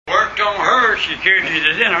she carried you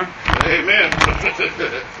to dinner. Amen.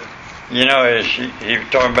 You know, he was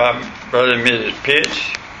talking about Brother and Mrs.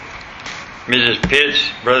 Pitts. Mrs.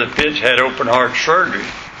 Pitts, Brother Pitts had open heart surgery.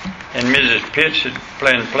 And Mrs. Pitts had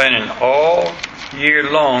planning all year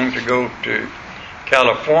long to go to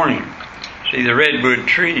California, see the redwood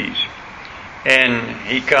trees. And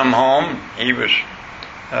he come home, he was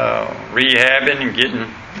rehabbing and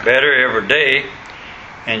getting better every day.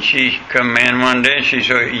 And she come in one day and she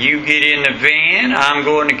said, "You get in the van, I'm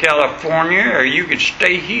going to California, or you could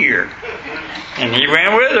stay here." And he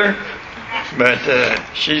went with her. But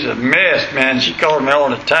she's a mess, man. She called me all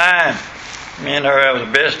the time. Me and her had the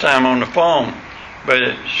best time on the phone. But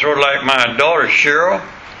it's sort of like my daughter Cheryl,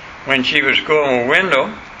 when she was going with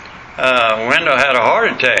Wendell had a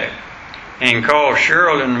heart attack and called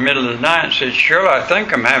Cheryl in the middle of the night and said, "Cheryl, I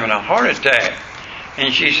think I'm having a heart attack."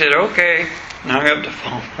 And she said, "Okay," and hung up the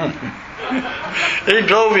phone. He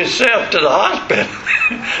drove himself to the hospital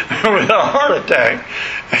with a heart attack.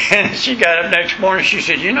 And she got up next morning, she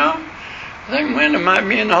said, "You know, I think Wendell might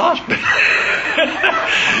be in the hospital."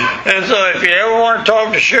 And so if you ever want to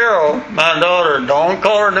talk to Cheryl, my daughter, don't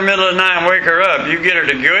call her in the middle of the night and wake her up. You get her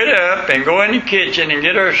to get up and go in the kitchen and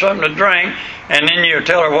get her something to drink, and then you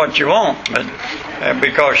tell her what you want. But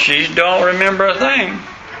because she don't remember a thing.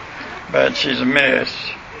 But she's a mess.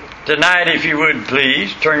 Tonight, if you would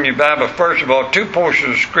please, turn your Bible, first of all, two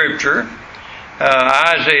portions of Scripture.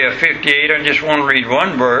 Isaiah 58, I just want to read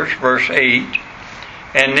one verse, verse 8.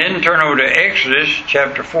 And then turn over to Exodus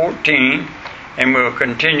chapter 14, and we'll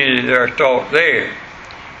continue our thought there.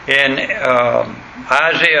 In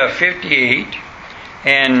Isaiah 58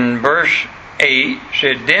 and verse 8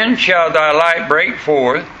 said, "Then shall thy light break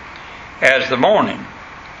forth as the morning,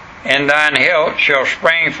 and thine health shall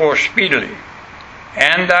spring forth speedily,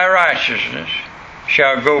 and thy righteousness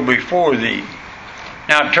shall go before thee."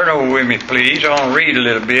 Now turn over with me, please. I want to read a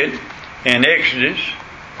little bit in Exodus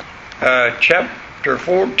chapter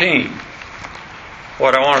 14.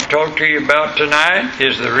 What I want to talk to you about tonight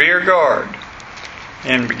is the rear guard.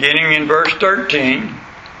 And beginning in verse 13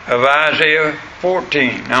 of Isaiah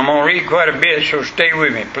 14. Now I'm going to read quite a bit, so stay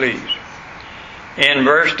with me, please. In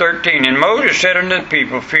verse 13, "And Moses said unto the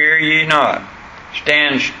people, Fear ye not,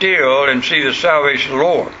 stand still and see the salvation of the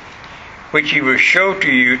Lord, which he will show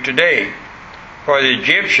to you today. For the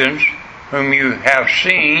Egyptians whom you have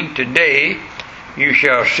seen today, you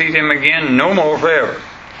shall see them again no more forever.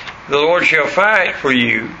 The Lord shall fight for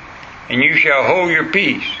you, and you shall hold your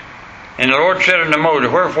peace. And the Lord said unto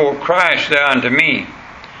Moses, Wherefore criest thou unto me?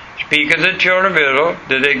 Speak unto the children of Israel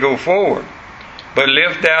that they go forward. But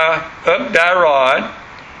lift thou up thy rod,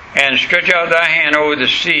 and stretch out thy hand over the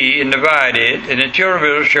sea, and divide it, and the children of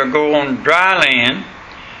Israel shall go on dry land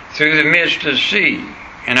through the midst of the sea.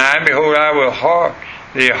 And I, behold, I will harden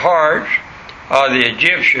the hearts of the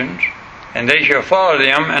Egyptians, and they shall follow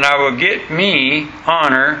them, and I will get me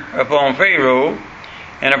honor upon Pharaoh,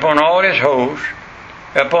 and upon all his hosts,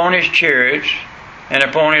 upon his chariots, and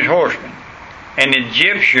upon his horsemen. And the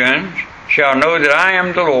Egyptians shall know that I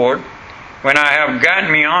am the Lord, when I have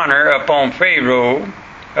gotten me honor upon Pharaoh,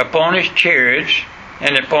 upon his chariots,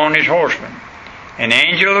 and upon his horsemen. An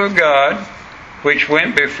angel of God, which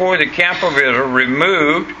went before the camp of Israel,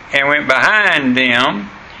 removed and went behind them,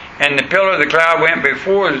 and the pillar of the cloud went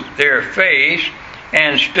before their face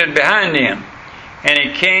and stood behind them. And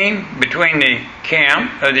it came between the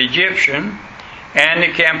camp of the Egyptian and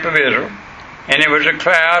the camp of Israel. And it was a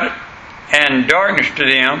cloud and darkness to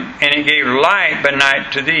them, and it gave light by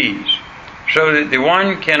night to these, so that the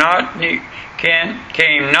one came not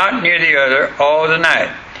near the other all the night.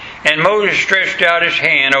 And Moses stretched out his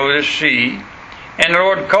hand over the sea, and the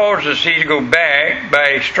Lord caused the sea to go back by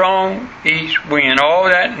a strong east wind all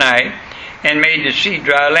that night, and made the sea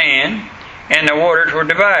dry land, and the waters were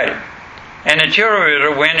divided. And the children of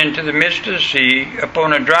Israel went into the midst of the sea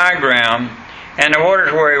upon a dry ground, and the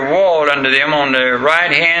waters were a wall unto them on their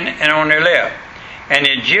right hand and on their left. And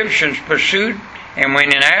the Egyptians pursued and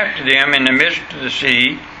went in after them in the midst of the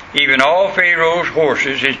sea, even all Pharaoh's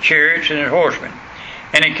horses, his chariots, and his horsemen.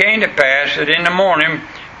 And it came to pass that in the morning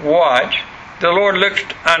watch the Lord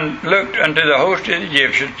looked unto the host of the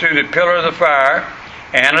Egyptians through the pillar of the fire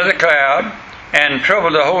and of the cloud, and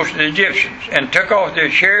troubled the host of the Egyptians, and took off their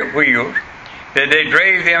chariot wheels, that they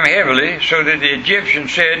drave them heavily, so that the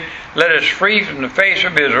Egyptians said, Let us flee from the face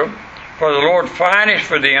of Israel, for the Lord fighteth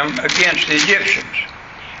for them against the Egyptians.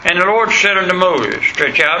 And the Lord said unto Moses,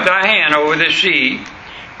 Stretch out thy hand over the sea,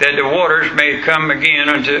 that the waters may come again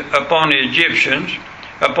upon the Egyptians,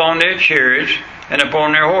 upon their chariots, and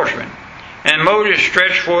upon their horsemen. And Moses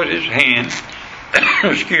stretched forth his hand,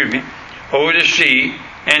 over the sea,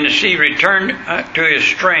 and the sea returned to his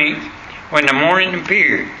strength when the morning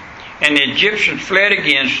appeared. And the Egyptians fled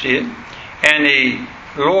against it, and the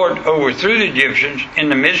Lord overthrew the Egyptians in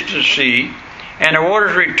the midst of the sea, and the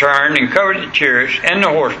waters returned and covered the chariots and the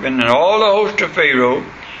horsemen and all the host of Pharaoh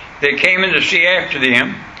that came in the sea after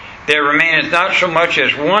them. There remaineth not so much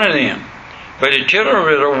as one of them. But the children of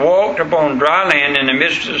Israel walked upon dry land in the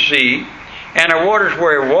midst of the sea, and the waters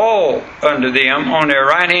were a wall unto them on their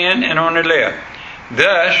right hand and on their left.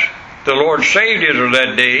 Thus the Lord saved Israel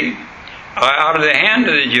that day out of the hand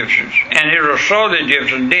of the Egyptians, and Israel saw the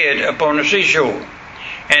Egyptians dead upon the seashore.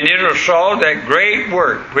 And Israel saw that great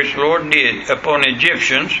work which the Lord did upon the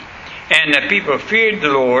Egyptians, and the people feared the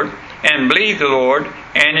Lord, and believed the Lord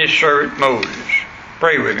and his servant Moses.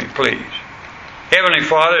 Pray with me, please. Heavenly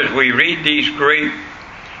Father, as we read these great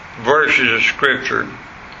verses of Scripture,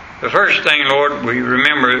 the first thing, Lord, we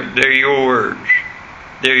remember they're your words.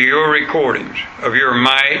 They're your recordings of your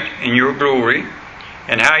might and your glory,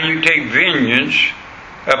 and how you take vengeance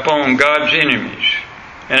upon God's enemies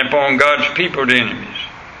and upon God's people's enemies.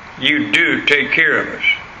 You do take care of us.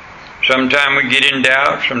 Sometimes we get in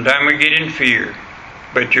doubt, sometimes we get in fear,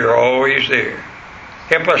 but you're always there.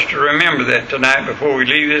 Help us to remember that tonight before we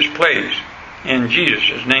leave this place. In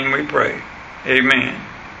Jesus' name we pray. Amen.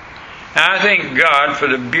 Now, I thank God for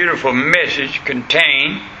the beautiful message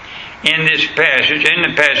contained in this passage, in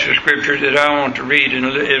the passage of Scripture that I want to read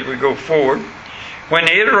as we go forward. When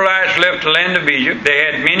the Israelites left the land of Egypt,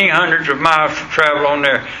 they had many hundreds of miles to travel on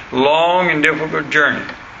their long and difficult journey.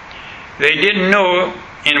 They didn't know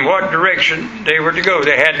in what direction they were to go.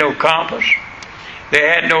 They had no compass. They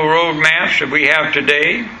had no road maps that we have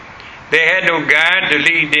today. They had no guide to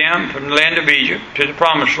lead them from the land of Egypt to the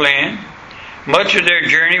promised land. Much of their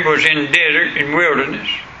journey was in desert and wilderness.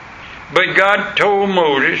 But God told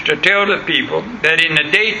Moses to tell the people that in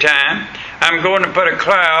the daytime, I'm going to put a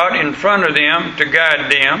cloud in front of them to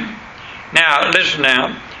guide them. Now, listen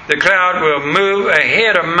now. The cloud will move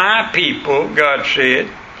ahead of my people, God said.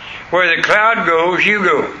 Where the cloud goes, you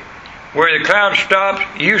go. Where the cloud stops,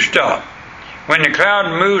 you stop. When the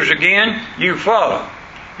cloud moves again, you follow.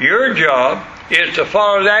 Your job is to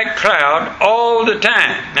follow that cloud all the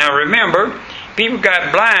time. Now remember, people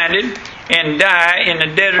got blinded and die in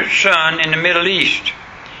the desert sun in the Middle East.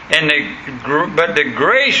 But the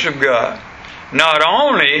grace of God, not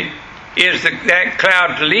only is that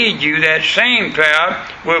cloud to lead you, that same cloud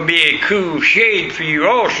will be a cool shade for you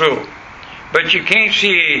also. But you can't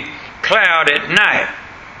see a cloud at night.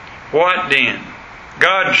 What then?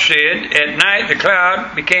 God said at night the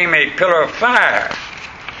cloud became a pillar of fire.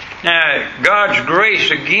 Now, God's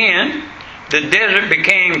grace again, the desert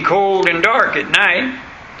became cold and dark at night,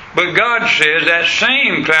 but God says that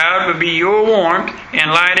same cloud would be your warmth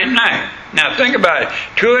and light at night. Now think about it.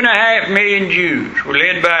 2.5 million Jews were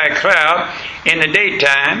led by a cloud in the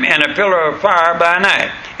daytime and a pillar of fire by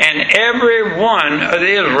night. And every one of the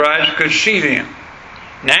Israelites could see them.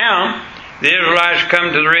 Now, the Israelites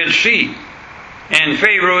come to the Red Sea, and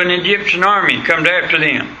Pharaoh and the Egyptian army comes after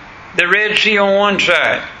them. The Red Sea on one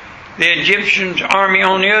side, the Egyptian army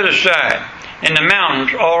on the other side, and the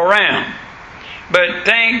mountains all around. But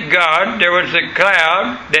thank God there was the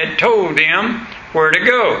cloud that told them where to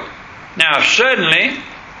go. Now suddenly,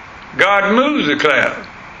 God moved the cloud.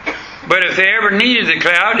 But if they ever needed the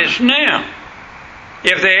cloud, it's now.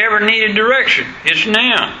 If they ever needed direction, it's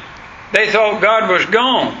now. They thought God was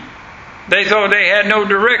gone. They thought they had no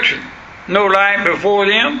direction. No light before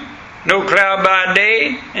them, no cloud by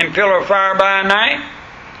day, and pillar of fire by night.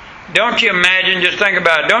 Don't you imagine, just think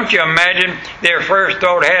about it, don't you imagine their first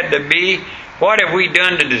thought had to be, what have we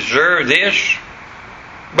done to deserve this?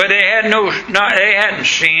 But they hadn't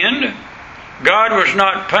sinned. God was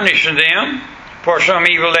not punishing them for some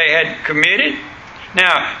evil they had committed.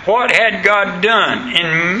 Now, what had God done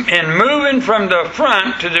in moving from the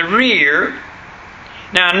front to the rear?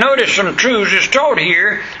 Now, notice some truths that's taught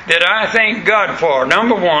here that I thank God for.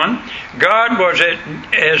 Number one, God was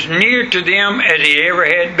as near to them as He ever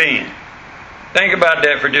had been. Think about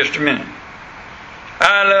that for just a minute.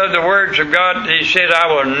 I love the words of God. He said,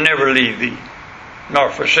 I will never leave thee, nor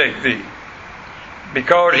forsake thee.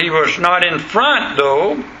 Because He was not in front,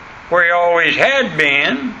 though, where He always had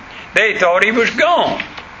been, they thought He was gone.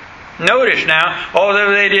 Notice now,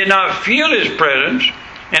 although they did not feel His presence,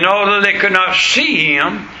 and although they could not see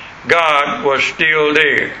Him, God was still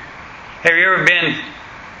there. Have you ever been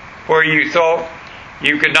where you thought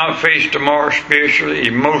you could not face tomorrow spiritually,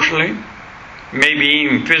 emotionally, maybe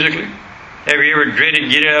even physically? Have you ever dreaded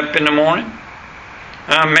getting up in the morning?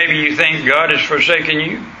 Maybe you think God has forsaken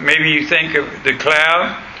you. Maybe you think of the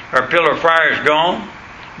cloud or pillar of fire is gone.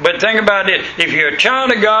 But think about it. If you're a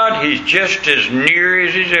child of God, He's just as near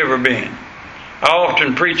as He's ever been. I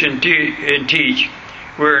often preach and teach,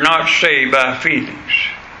 we're not saved by feelings.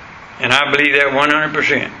 And I believe that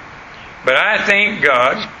 100%. But I thank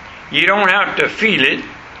God, you don't have to feel it,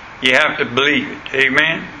 you have to believe it.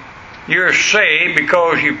 Amen? You're saved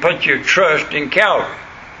because you put your trust in Calvary.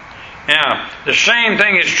 Now, the same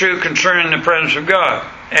thing is true concerning the presence of God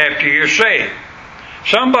after you're saved.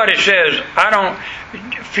 Somebody says, I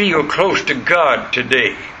don't feel close to God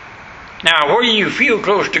today. Now, whether you feel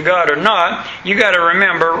close to God or not, you got to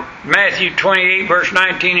remember Matthew 28, verse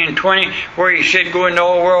 19 and 20, where He said, go into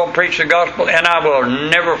all the world, preach the gospel, and I will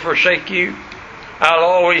never forsake you. I'll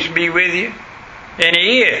always be with you. And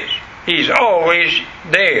He is. He's always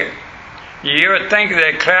there. You ever think of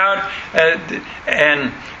that cloud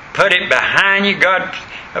and put it behind you? God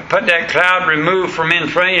put that cloud removed from in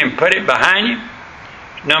front of you and put it behind you.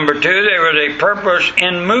 Number two, there was a purpose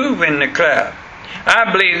in moving the cloud.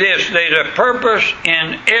 I believe this, there's a purpose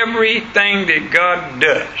in everything that God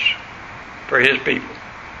does for His people.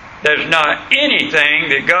 There's not anything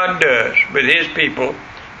that God does with His people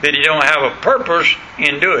that He don't have a purpose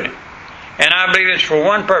in doing it. And I believe it's for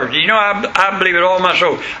one purpose. You know, I believe it all my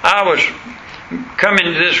soul. I was coming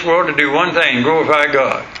to this world to do one thing, glorify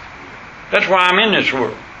God. That's why I'm in this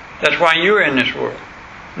world. That's why you're in this world.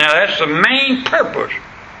 Now that's the main purpose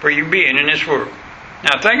for you being in this world.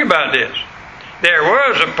 Now think about this. There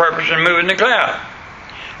was a purpose in moving the cloud.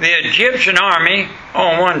 The Egyptian army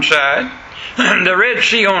on one side, the Red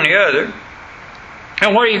Sea on the other.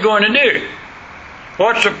 And what are you going to do?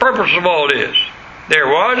 What's the purpose of all this? There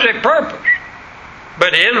was a purpose,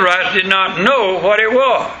 but the Israelites did not know what it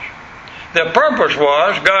was. The purpose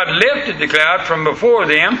was God lifted the cloud from before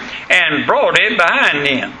them and brought it behind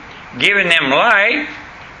them, giving them light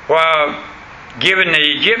while giving the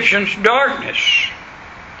Egyptians darkness.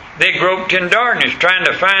 They groped in darkness trying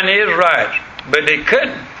to find the Israelites, but they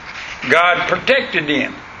couldn't. God protected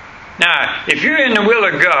them. Now, if you're in the will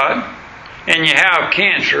of God and you have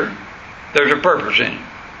cancer, there's a purpose in it.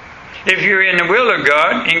 If you're in the will of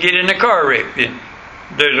God and get in a car wreck, then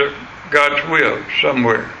there's God's will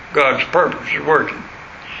somewhere. God's purpose is working.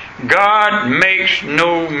 God makes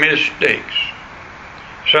no mistakes.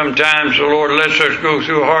 Sometimes the Lord lets us go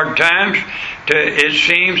through hard times. It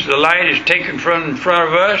seems the light is taken from in front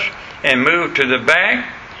of us and moved to the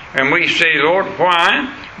back. And we say, Lord,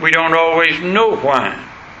 why? We don't always know why.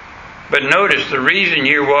 But notice the reason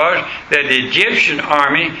here was that the Egyptian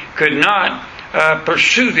army could not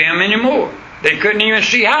pursue them anymore. They couldn't even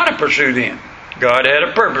see how to pursue them. God had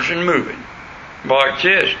a purpose in moving. Watch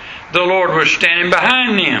this. The Lord was standing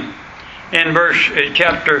behind them. In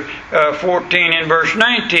chapter 14 and verse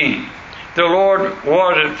 19, the Lord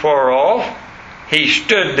wasn't far off. He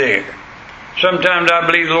stood there. Sometimes I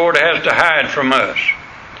believe the Lord has to hide from us.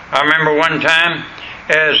 I remember one time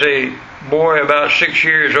as a boy about 6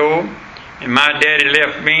 years old, and my daddy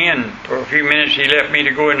left me, and for a few minutes he left me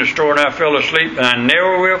to go in the store, and I fell asleep. And I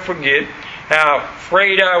never will forget how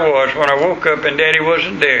afraid I was when I woke up and Daddy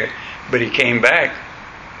wasn't there. But He came back.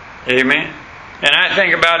 Amen. And I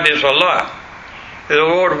think about this a lot. The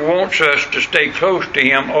Lord wants us to stay close to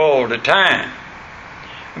Him all the time.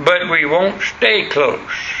 But we won't stay close.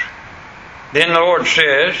 Then the Lord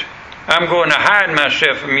says, I'm going to hide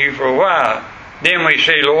myself from you for a while. Then we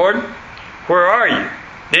say, Lord, where are you?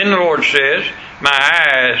 Then the Lord says, my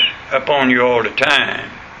eyes upon you all the time.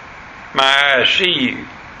 My eyes see you.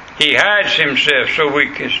 He hides Himself so we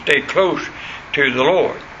can stay close to the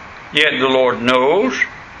Lord. Yet the Lord knows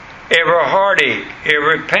every heartache,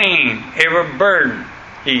 every pain, every burden.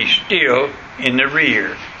 He's still in the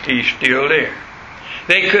rear. He's still there.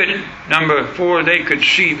 They could, number 4, they could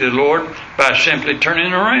see the Lord by simply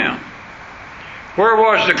turning around. Where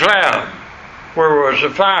was the cloud? Where was the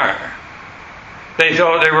fire? They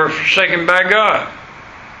thought they were forsaken by God.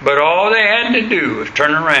 But all they had to do was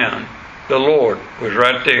turn around. The Lord was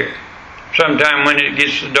right there. Sometime when it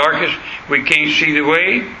gets the darkest, we can't see the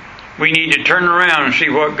way. We need to turn around and see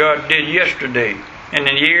what God did yesterday. And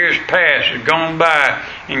the years past have gone by,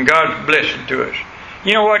 and God's blessing to us.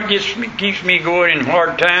 You know what keeps me going in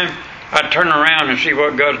hard times? I turn around and see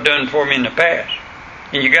what God's done for me in the past.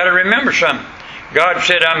 And you got to remember something. God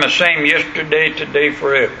said, I'm the same yesterday, today,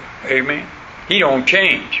 forever. Amen. He don't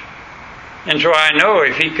change. And so I know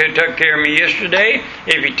if He could took care of me yesterday,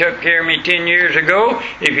 if He took care of me 10 years ago,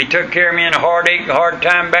 if He took care of me in a heartache, a hard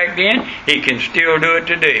time back then, He can still do it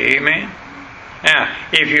today. Amen. Now,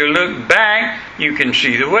 if you look back, you can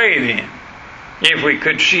see the way then. If we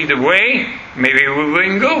could see the way, maybe we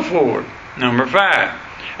wouldn't go forward. Number 5.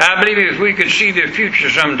 I believe if we could see the future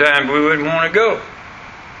sometimes, we wouldn't want to go.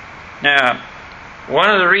 Now, one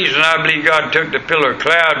of the reasons I believe God took the pillar of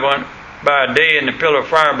cloud by day and the pillar of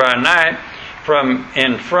fire by night from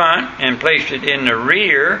in front and placed it in the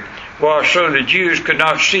rear was so the Jews could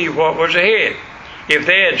not see what was ahead. If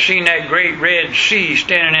they had seen that great Red Sea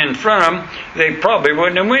standing in front of them, they probably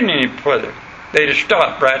wouldn't have went any further. They'd have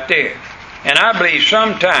stopped right there. And I believe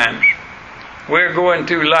sometimes we're going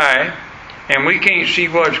through life and we can't see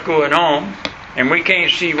what's going on, and we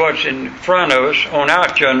can't see what's in front of us on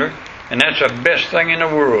out yonder, and that's the best thing in the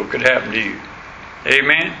world could happen to you.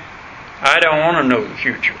 Amen? I don't want to know the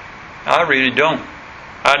future. I really don't.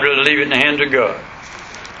 I'd rather leave it in the hands of God.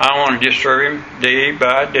 I want to just serve Him day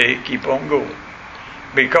by day, keep on going.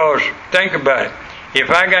 Because, think about it. If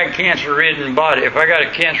I got a cancer-ridden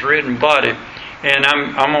body, and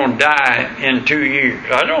I'm going to die in 2 years,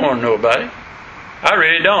 I don't want to know about it. I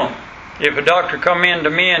really don't. If a doctor come in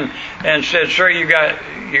to me and said, "Sir, you're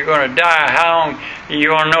going to die. How long?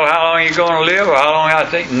 You want to know how long you're going to live, or how long?" I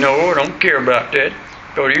think, no, I don't care about that,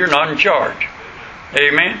 because you're not in charge.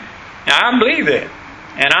 Amen. Now I believe that,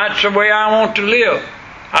 and that's the way I want to live.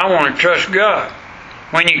 I want to trust God.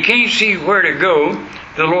 When you can't see where to go,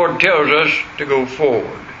 the Lord tells us to go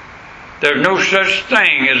forward. There's no such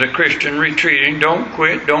thing as a Christian retreating. Don't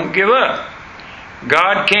quit. Don't give up.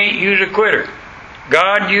 God can't use a quitter.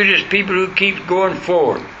 God uses people who keep going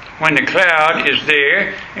forward. When the cloud is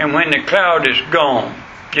there and when the cloud is gone,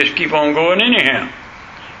 just keep on going anyhow.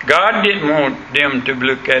 God didn't want them to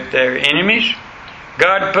look at their enemies.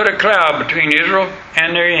 God put a cloud between Israel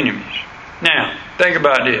and their enemies. Now, think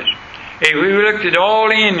about this. If we looked at all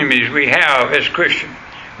the enemies we have as Christians,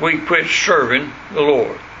 we quit serving the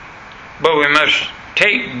Lord. But we must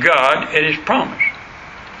take God at His promise.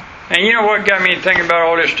 And you know what got me thinking about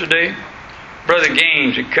all this today? Brother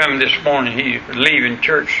Gaines had come this morning. He was leaving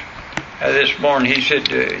church this morning. He said,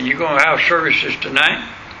 "You going to have services tonight?"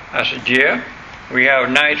 I said, "Yeah. We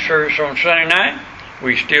have night service on Sunday night.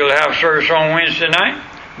 We still have service on Wednesday night.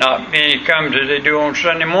 Not many comes as they do on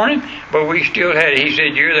Sunday morning, but we still had it." He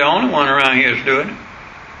said, "You're the only one around here that's doing it."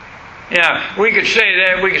 Yeah, we could say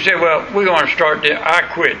that. We could say, "Well, we're going to start this. I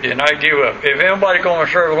quit then. I give up. If anybody's going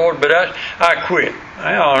to serve the Lord but us, I quit."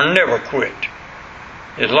 I'll never quit.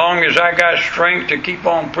 As long as I got strength to keep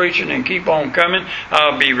on preaching and keep on coming,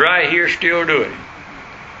 I'll be right here still doing it.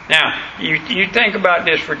 Now, you think about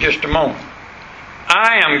this for just a moment.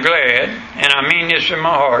 I am glad, and I mean this in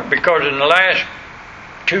my heart, because in the last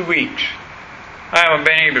 2 weeks, I haven't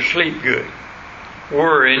been able to sleep good,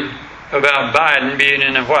 worrying about Biden being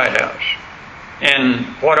in the White House. And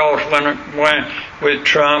what else went with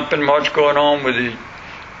Trump, and what's going on with the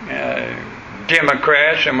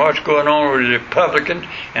Democrats, and what's going on with the Republicans.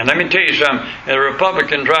 And let me tell you something, the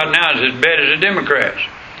Republicans right now is as bad as the Democrats.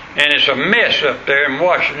 And it's a mess up there in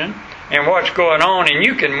Washington and what's going on, and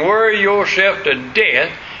you can worry yourself to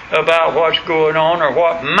death about what's going on or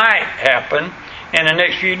what might happen in the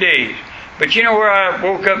next few days. But you know where I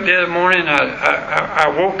woke up the other morning? I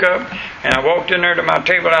woke up and I walked in there to my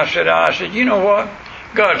table. I said, "You know what?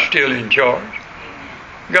 God's still in charge.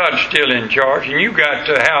 God's still in charge, and you got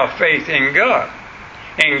to have faith in God.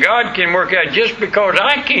 And God can work out just because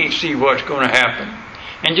I can't see what's going to happen.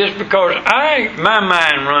 And just because my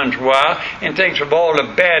mind runs wild and thinks of all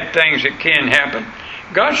the bad things that can happen,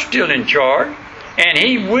 God's still in charge, and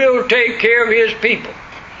He will take care of His people.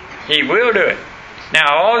 He will do it.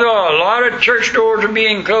 Now, although a lot of church doors are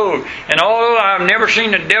being closed, and although I've never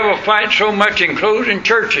seen the devil fight so much in closing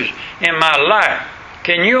churches in my life,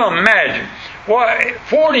 can you imagine?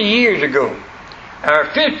 40 years ago, or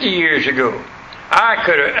 50 years ago, I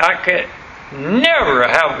could never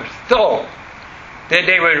have thought that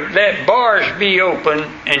they would let bars be open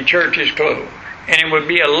and churches closed. And it would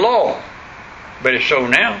be a law. But it's so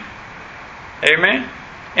now. Amen?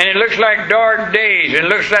 And it looks like dark days. It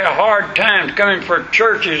looks like hard times coming for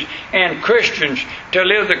churches and Christians to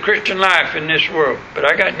live the Christian life in this world. But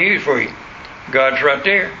I got news for you. God's right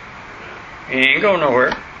there. He ain't going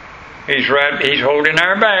nowhere. He's holding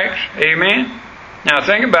our backs. Amen? Now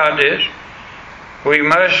think about this. We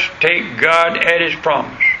must take God at His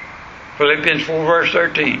promise. Philippians 4 verse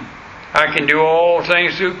 13. I can do all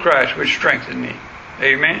things through Christ which strengthen me.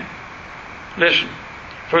 Amen? Listen.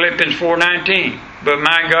 Philippians 4:19. But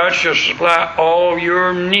my God shall supply all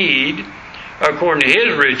your need according to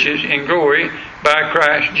His riches in glory by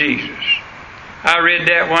Christ Jesus. I read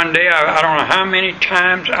that one day. I don't know how many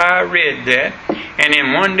times I read that. And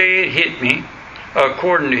in one day it hit me,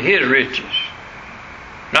 according to His riches.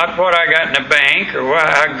 Not what I got in the bank or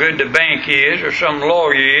how good the bank is or some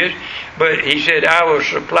lawyer is. But He said, I will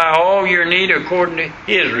supply all your need according to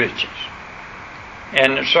His riches.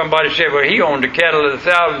 And somebody said, well, he owned the cattle of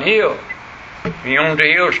 1,000 hills. He owned the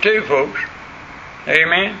hills too, folks.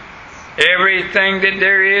 Amen. Everything that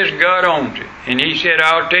there is, God owns it. And he said,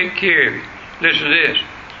 I'll take care of it. Listen to this.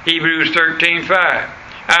 Hebrews 13:5.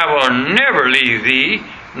 I will never leave thee,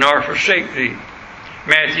 nor forsake thee.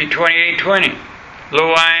 Matthew 28:20.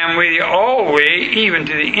 Lo, I am with you always, even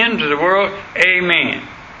to the ends of the world. Amen.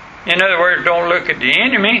 In other words, don't look at the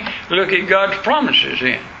enemy, look at God's promises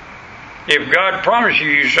in. If God promises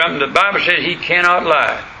you something, the Bible says He cannot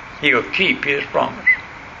lie. He'll keep His promise.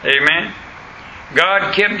 Amen.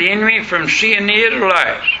 God kept the enemy from seeing the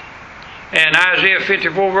Israelites. And Isaiah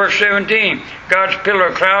 54 verse 17, God's pillar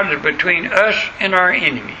of cloud is between us and our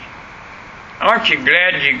enemy. Aren't you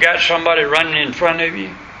glad you got somebody running in front of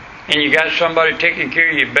you? And you got somebody taking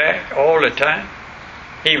care of your back all the time?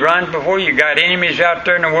 He runs before you. Got enemies out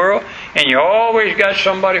there in the world, and you always got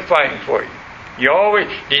somebody fighting for you.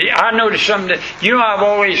 I noticed something that, I've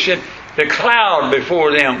always said, the cloud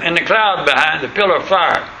before them and the cloud behind, the pillar of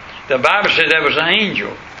fire. The Bible says that was an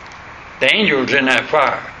angel. The angel's in that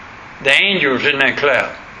fire. The angel's in that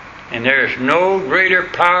cloud. And there's no greater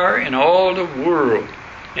power in all the world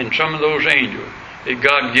than some of those angels that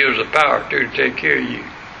God gives the power to take care of you.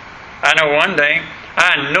 I know one thing.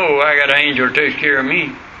 I know I got an angel that takes care of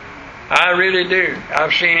me. I really do.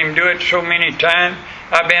 I've seen Him do it so many times.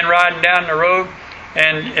 I've been riding down the road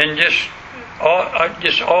and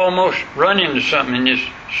just almost run into something, and just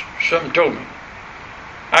something told me.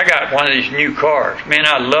 I got one of these new cars. Man,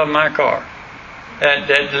 I love my car. That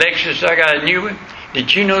Lexus, I got a new one.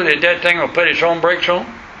 Did you know that thing will put its own brakes on?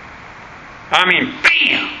 I mean,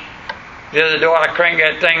 bam! The other day I cranked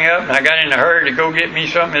that thing up, and I got in a hurry to go get me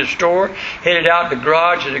something at the store. Headed out the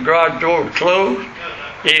garage, and the garage door was closed.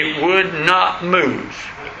 It would not move.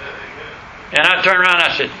 And I turned around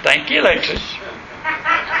and I said, thank you, Lexus.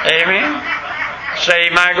 Amen.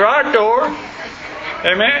 Save my garage door.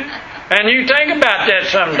 Amen. And you think about that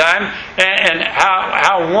sometime, and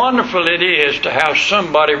how wonderful it is to have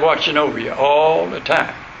somebody watching over you all the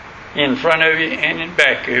time, in front of you and in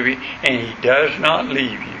back of you, and He does not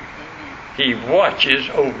leave you. He watches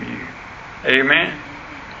over you. Amen.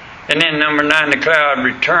 And then number 9, the cloud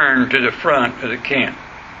returned to the front of the camp.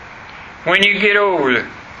 When you get over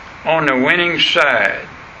on the winning side,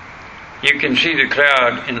 you can see the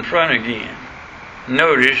cloud in front again.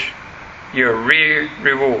 Notice your rear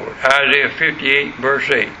reward. Isaiah 58 verse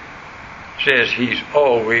 8 says He's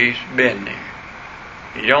always been there.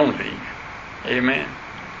 He don't leave. Amen.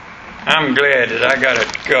 I'm glad that I got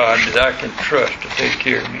a God that I can trust to take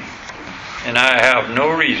care of me. And I have no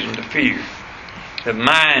reason to fear. The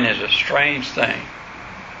mind is a strange thing.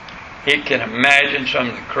 It can imagine some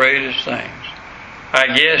of the craziest things.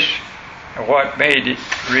 I guess what made it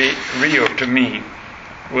real to me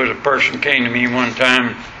was a person came to me one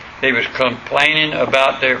time. They was complaining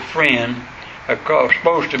about their friend,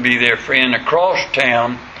 supposed to be their friend, across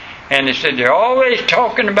town. And they said, they're always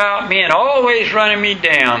talking about me and always running me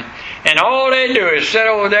down. And all they do is sit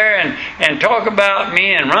over there and talk about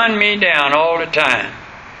me and run me down all the time.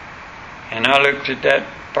 And I looked at that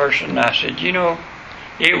person and I said,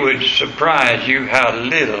 it would surprise you how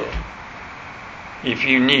little, if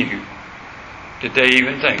you knew, that they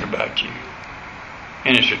even think about you.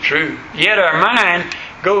 And it's the truth. Yet our mind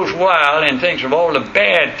goes wild and thinks of all the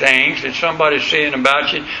bad things that somebody's saying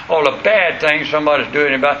about you, all the bad things somebody's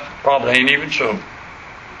doing about you. Probably ain't even so.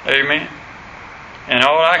 Amen. And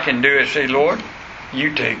all I can do is say, Lord,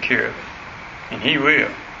 you take care of it. And He will.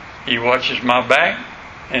 He watches my back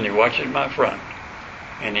and He watches my front.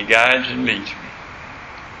 And He guides and leads me.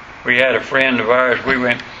 We had a friend of ours,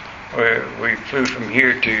 we flew from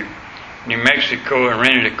here to New Mexico and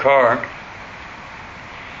rented a car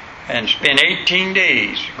and spent 18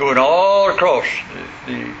 days going all across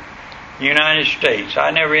the United States.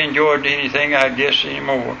 I never enjoyed anything, I guess,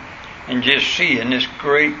 anymore. And just seeing this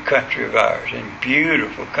great country of ours, and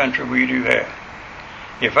beautiful country we do have.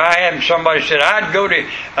 If I hadn't somebody said, I'd go to,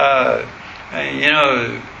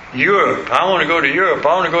 Europe. I want to go to Europe.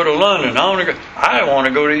 I want to go to London. I want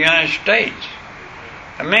to go to the United States.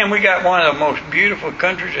 And man, we got one of the most beautiful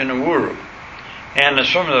countries in the world. And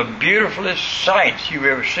some of the beautifulest sights you've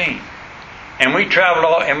ever seen. And we traveled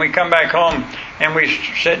all, and we come back home, and we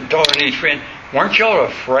sit and talk to these friends. Weren't y'all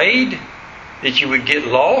afraid that you would get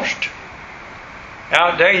lost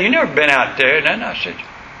out there? You never been out there. And then I said,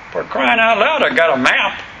 for crying out loud, I got a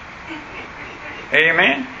map.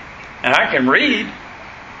 Amen. And I can read.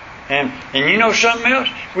 And you know something else?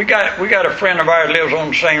 We got a friend of ours that lives on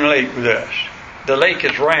the same lake with us. The lake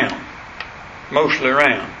is round, mostly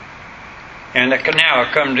round. And the canal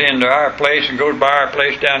comes into our place and goes by our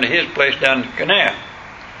place down to his place down the canal.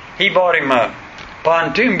 He bought him a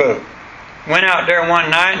pontoon boat. Went out there one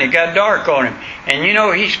night and it got dark on him. And you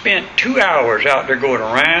know, he spent 2 hours out there going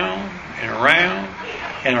around and around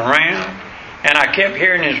and around. And I kept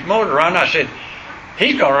hearing his motor run. I said,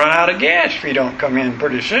 he's going to run out of gas if he don't come in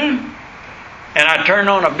pretty soon. And I turned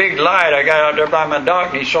on a big light. I got out there by my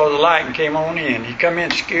dock and he saw the light and came on in. He come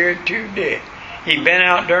in scared to death. He'd been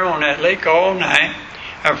out there on that lake all night.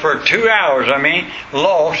 And for 2 hours,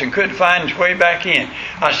 lost and couldn't find his way back in.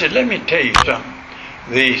 I said, let me tell you something.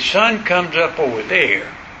 The sun comes up over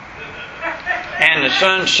there. And the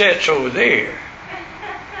sun sets over there.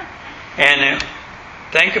 And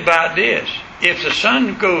think about this. If the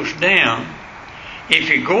sun goes down, if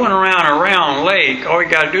you're going around a round lake, all you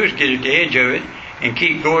got to do is get at the edge of it and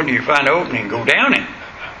keep going till you find an opening and go down it.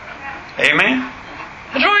 Amen?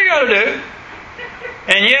 That's all you got to do.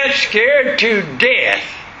 And yet scared to death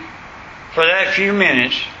for that few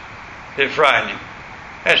minutes that frightened him.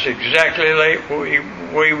 That's exactly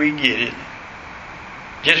the way we get it.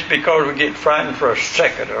 Just because we get frightened for a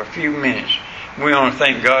second or a few minutes, we don't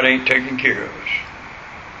think God ain't taking care of us.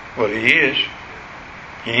 Well, He is.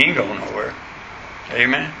 He ain't going nowhere.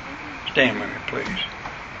 Amen? Stand with me, please.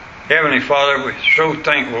 Heavenly Father, we're so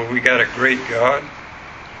thankful we got a great God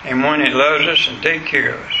and one that loves us and takes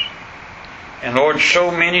care of us. And Lord,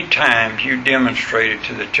 so many times you demonstrated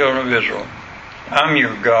to the children of Israel, I'm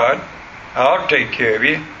your God. I'll take care of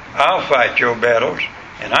you. I'll fight your battles.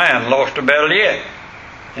 And I haven't lost a battle yet.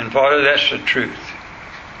 And Father, that's the truth.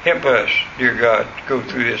 Help us, dear God, to go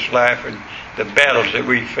through this life and the battles that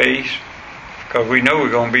we face. Because we know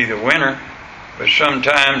we're going to be the winner. But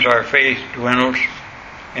sometimes our faith dwindles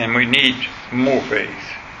and we need more faith.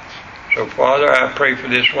 So Father, I pray for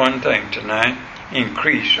this one thing tonight.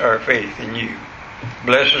 Increase our faith in you.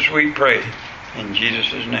 Bless us, we pray. In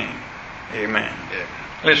Jesus' name. Amen. Yeah.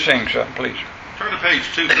 Let's sing something, please. Turn to page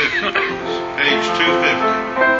 250. Page 250.